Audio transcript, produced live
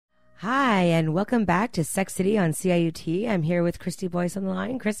Hi, and welcome back to Sex City on CIUT. I'm here with Christy Boyce on the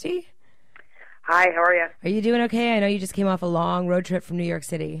line. Christy? Hi, how are you? Are you doing okay? I know you just came off a long road trip from New York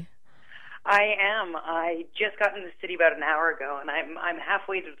City. I am. I just got into the city about an hour ago, and I'm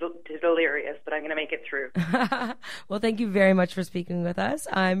halfway to delirious, but I'm going to make it through. Well, thank you very much for speaking with us.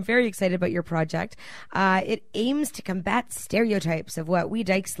 I'm very excited about your project. It aims to combat stereotypes of what we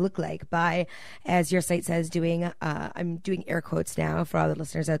dykes look like by, as your site says, I'm doing air quotes now for all the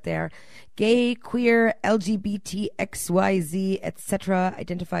listeners out there, gay, queer, LGBT, XYZ, etc.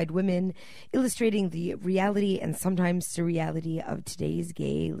 identified women, illustrating the reality and sometimes surreality of today's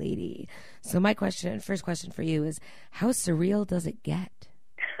gay lady. So my first question for you is, how surreal does it get?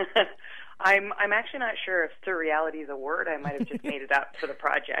 I'm actually not sure if surreality is a word. I might have just made it up for the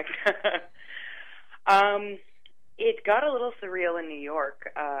project. It got a little surreal in New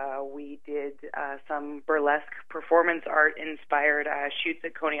York. We did some burlesque performance art inspired shoots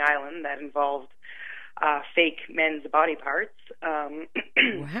at Coney Island that involved fake men's body parts. Wow.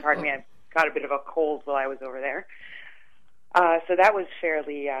 Pardon me, I got a bit of a cold while I was over there. So that was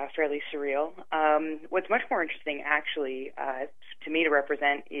fairly surreal. What's much more interesting, actually, to me to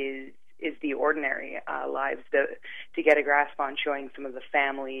represent is the ordinary lives, to get a grasp on showing some of the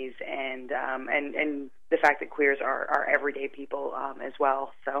families and the fact that queers are everyday people as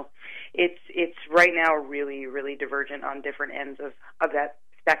well. So it's right now really, really divergent on different ends of that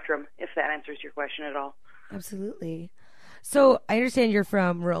spectrum, if that answers your question at all. Absolutely. So I understand you're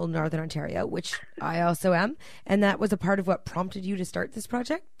from rural Northern Ontario, which I also am, and that was a part of what prompted you to start this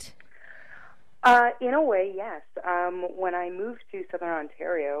project? In a way, yes. When I moved to Southern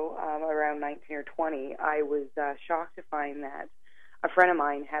Ontario around 19 or 20, I was shocked to find that a friend of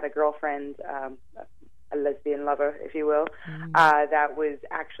mine had a girlfriend, a lesbian lover, if you will, that was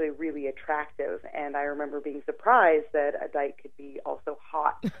actually really attractive. And I remember being surprised that a dyke could be also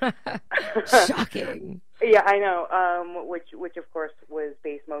hot. Shocking. Yeah, I know. Which of course was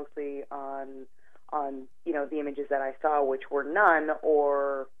based mostly on the images that I saw, which were none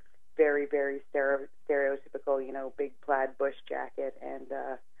or very, very stereotypical, big plaid bush jacket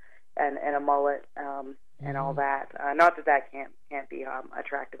and a mullet and all that. Not that can't be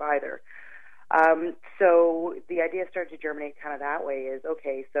attractive either. So the idea started to germinate kind of that way is,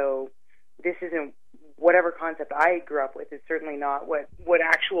 okay, so this isn't whatever concept I grew up with is certainly not what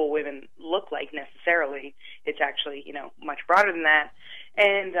actual women look like necessarily. It's actually, much broader than that.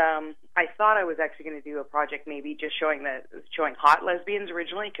 And I thought I was actually going to do a project maybe just showing hot lesbians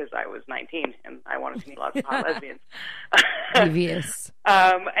originally because I was 19 and I wanted to meet lots of hot lesbians. Devious.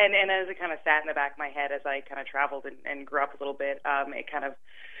 And as it kind of sat in the back of my head as I kind of traveled and grew up a little bit, it kind of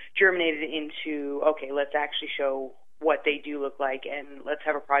germinated into, okay, let's actually show what they do look like, and let's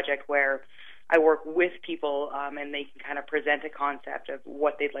have a project where I work with people and they can kind of present a concept of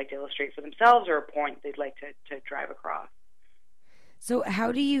what they'd like to illustrate for themselves or a point they'd like to drive across. So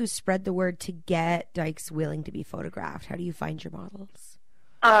how do you spread the word to get dykes willing to be photographed? How do you find your models?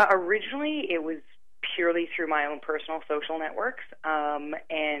 Originally, it was purely through my own personal social networks,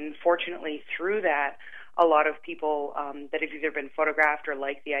 and fortunately through that, a lot of people that have either been photographed or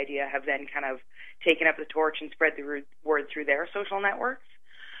like the idea have then kind of taken up the torch and spread the word through their social networks.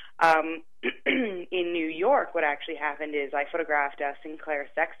 In New York, what actually happened is I photographed Sinclair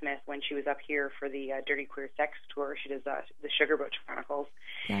Sexsmith when she was up here for the Dirty Queer Sex Tour. She does the Sugar Butch Chronicles.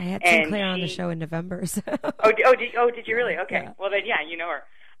 Yeah, I had Sinclair on the show in November. So. Did you really? Okay. Yeah. Well, then, yeah, you know her.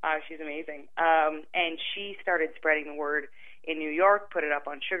 She's amazing. And she started spreading the word in New York, put it up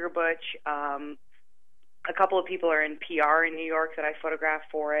on Sugar Butch. A couple of people are in PR in New York that I photographed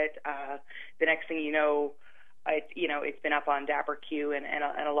for it. The next thing you know, it's been up on Dapper Q and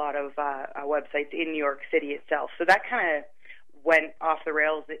a lot of websites in New York City itself. So that kind of went off the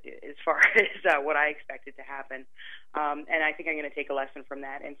rails as far as what I expected to happen. And I think I'm going to take a lesson from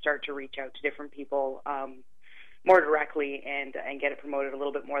that and start to reach out to different people more directly and get it promoted a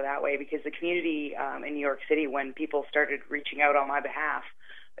little bit more that way, because the community in New York City, when people started reaching out on my behalf,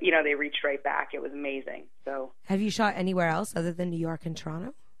 they reached right back. It was amazing. So, have you shot anywhere else other than New York and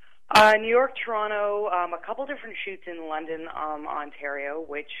Toronto? New York, Toronto, a couple different shoots in London, Ontario,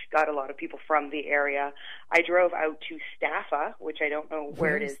 which got a lot of people from the area. I drove out to Staffa, which I don't know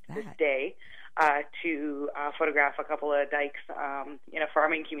where it is to this day, to photograph a couple of dykes in a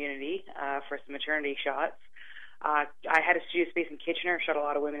farming community for some maternity shots. I had a studio space in Kitchener, shot a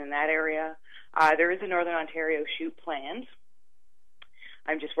lot of women in that area. There is a Northern Ontario shoot planned.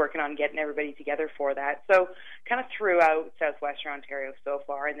 I'm just working on getting everybody together for that. So kind of throughout southwestern Ontario so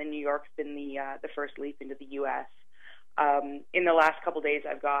far, and then New York's been the first leap into the U.S. In the last couple of days,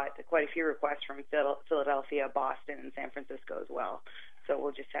 I've got quite a few requests from Philadelphia, Boston, and San Francisco as well. So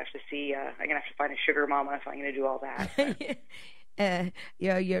we'll just have to see. I'm going to have to find a sugar mama if I'm going to do all that.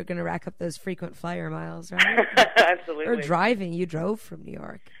 You're going to rack up those frequent flyer miles, right? Absolutely. Or driving. You drove from New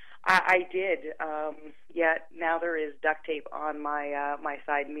York. I did. Now there is duct tape on my my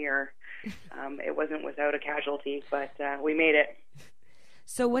side mirror. It wasn't without a casualty, but we made it.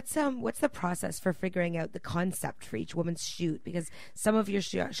 So what's the process for figuring out the concept for each woman's shoot? Because some of your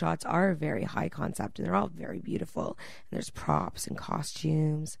shots are very high concept and they're all very beautiful. And there's props and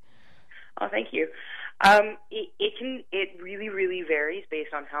costumes. Oh, thank you. It really, really varies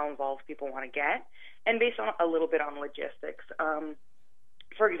based on how involved people want to get, and based on a little bit on logistics.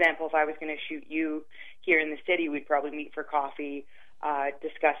 For example, if I was going to shoot you here in the city, we'd probably meet for coffee,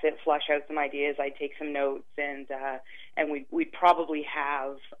 discuss it, flush out some ideas. I'd take some notes, and we'd probably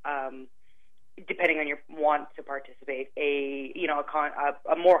have, depending on your want to participate, a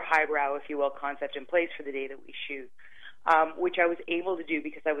more highbrow, if you will, concept in place for the day that we shoot. Which I was able to do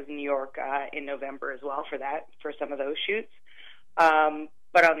because I was in New York in November as well for some of those shoots.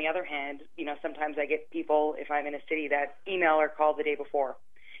 But on the other hand, sometimes I get people, if I'm in a city, that email or call the day before.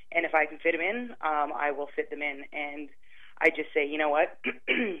 And if I can fit them in, I will fit them in. And I just say, you know what,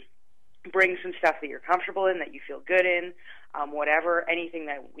 bring some stuff that you're comfortable in, that you feel good in, whatever, anything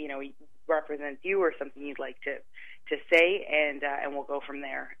that, represents you or something you'd like to say, and we'll go from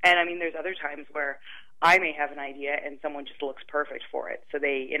there. And I mean, there's other times where I may have an idea and someone just looks perfect for it. So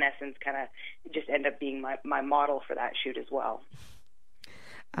they, in essence, kind of just end up being my model for that shoot as well.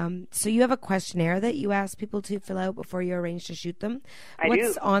 So you have a questionnaire that you ask people to fill out before you arrange to shoot them.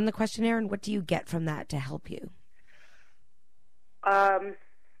 What's do. on the questionnaire, and what do you get from that to help you?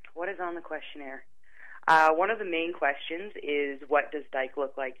 What is on the questionnaire? One of the main questions is, what does Dyke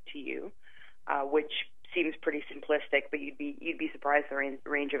look like to you? Which seems pretty simplistic, but you'd be surprised the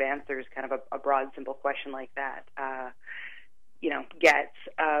range of answers kind of a broad, simple question like that gets.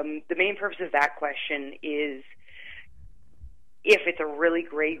 The main purpose of that question is, if it's a really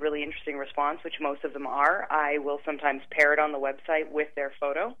great, really interesting response, which most of them are, I will sometimes pair it on the website with their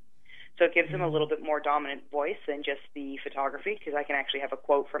photo. So it gives them a little bit more dominant voice than just the photography, because I can actually have a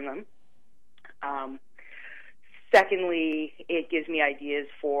quote from them. Secondly, it gives me ideas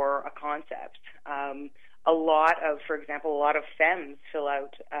for a concept. For example, a lot of femmes fill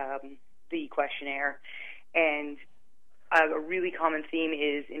out the questionnaire, and a really common theme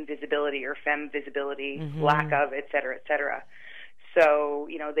is invisibility or femme visibility, lack of, et cetera, et cetera. So,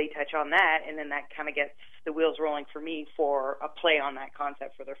 they touch on that, and then that kind of gets the wheels rolling for me for a play on that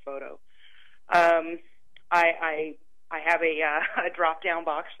concept for their photo. I have a drop-down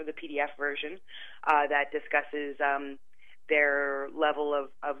box for the PDF version that discusses their level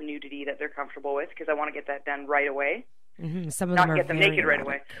of nudity that they're comfortable with, because I want to get that done right away. Some of them not are get them naked right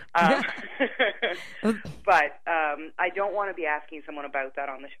away. But I don't want to be asking someone about that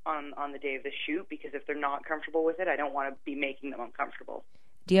on the day of the shoot, because if they're not comfortable with it, I don't want to be making them uncomfortable.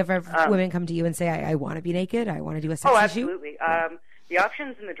 Do you ever have women come to you and say, I want to be naked, I want to do a sexy shoot? Oh, absolutely. The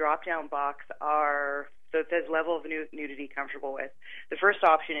options in the drop-down box are, so it says level of nudity comfortable with. The first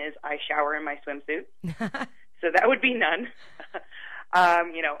option is, I shower in my swimsuit. So that would be none.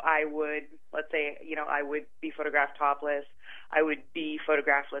 I would, let's say, I would be photographed topless. I would be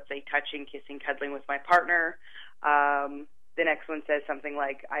photographed, let's say, touching, kissing, cuddling with my partner. The next one says something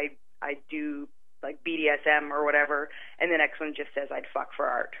like, I do like BDSM or whatever, and the next one just says, I'd fuck for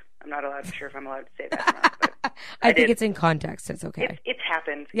art. I'm not sure if I'm allowed to say that or not, but I think it's in context. It's okay. It's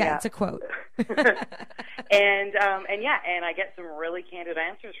happened. Yeah, it's a quote. and I get some really candid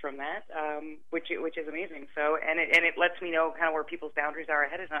answers from that, which is amazing. So, and it lets me know kind of where people's boundaries are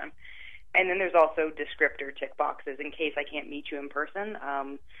ahead of time. And then there's also descriptor tick boxes in case I can't meet you in person,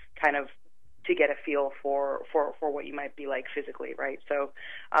 kind of to get a feel for what you might be like physically, right? So,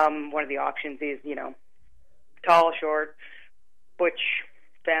 one of the options is, tall, short, butch,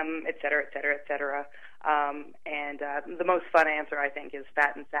 femme, et cetera, et cetera, et cetera. And the most fun answer, I think, is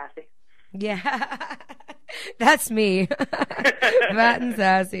fat and sassy. Yeah, that's me. Fat and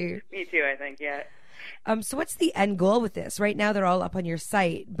sassy. Me too, I think, yeah. So what's the end goal with this? Right now they're all up on your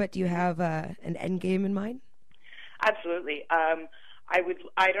site, but do you have an end game in mind? Absolutely.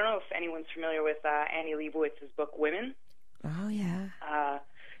 I don't know if anyone's familiar with Annie Leibowitz's book, Women. Oh, yeah.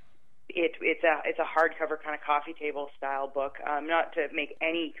 It's a hardcover kind of coffee table style book. Not to make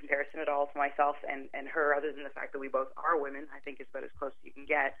any comparison at all to myself and her, other than the fact that we both are women, I think is about as close as you can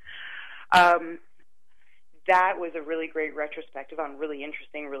get. That was a really great retrospective on really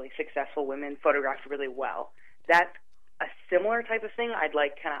interesting, really successful women photographed really well. That's a similar type of thing I'd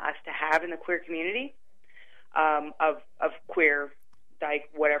like kind of us to have in the queer community, of queer, dyke,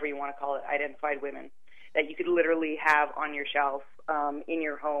 whatever you want to call it, identified women, that you could literally have on your shelf in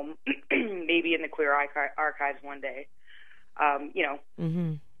your home, maybe in the queer archives one day. You know,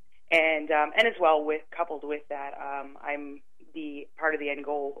 and as well coupled with that, I'm the part of the end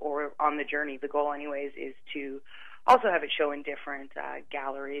goal, or on the journey, the goal anyways, is to also have it show in different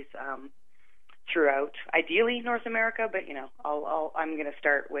galleries throughout, ideally North America, but you know, I'm going to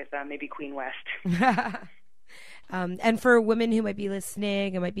start with maybe Queen West. And for women who might be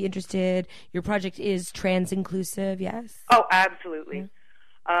listening and might be interested, your project is trans inclusive, yes? Oh, absolutely.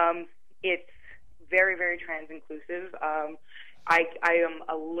 It's very, very trans inclusive. I am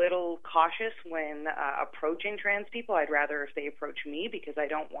a little cautious when approaching trans people. I'd rather if they approach me, because I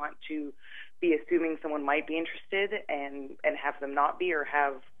don't want to be assuming someone might be interested and have them not be, or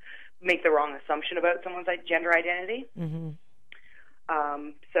make the wrong assumption about someone's gender identity.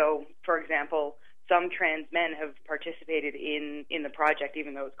 So, for example, some trans men have participated in the project,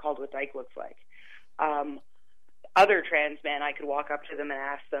 even though it's called What Dyke Looks Like. Other trans men, I could walk up to them and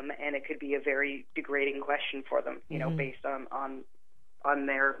ask them, and it could be a very degrading question for them, you know, based on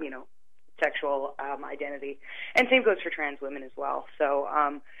their, you know, sexual identity. And same goes for trans women as well. So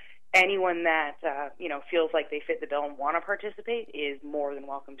anyone that, you know, feels like they fit the bill and want to participate is more than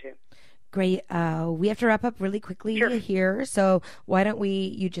welcome to. Great. We have to wrap up really quickly here. So why don't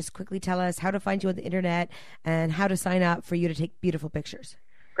you just quickly tell us how to find you on the internet and how to sign up for you to take beautiful pictures.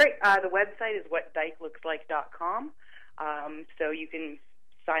 Great. The website is whatdykelooks.com. So you can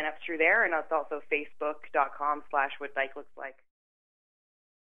sign up through there, and it's also facebook.com/whatdykelooks like.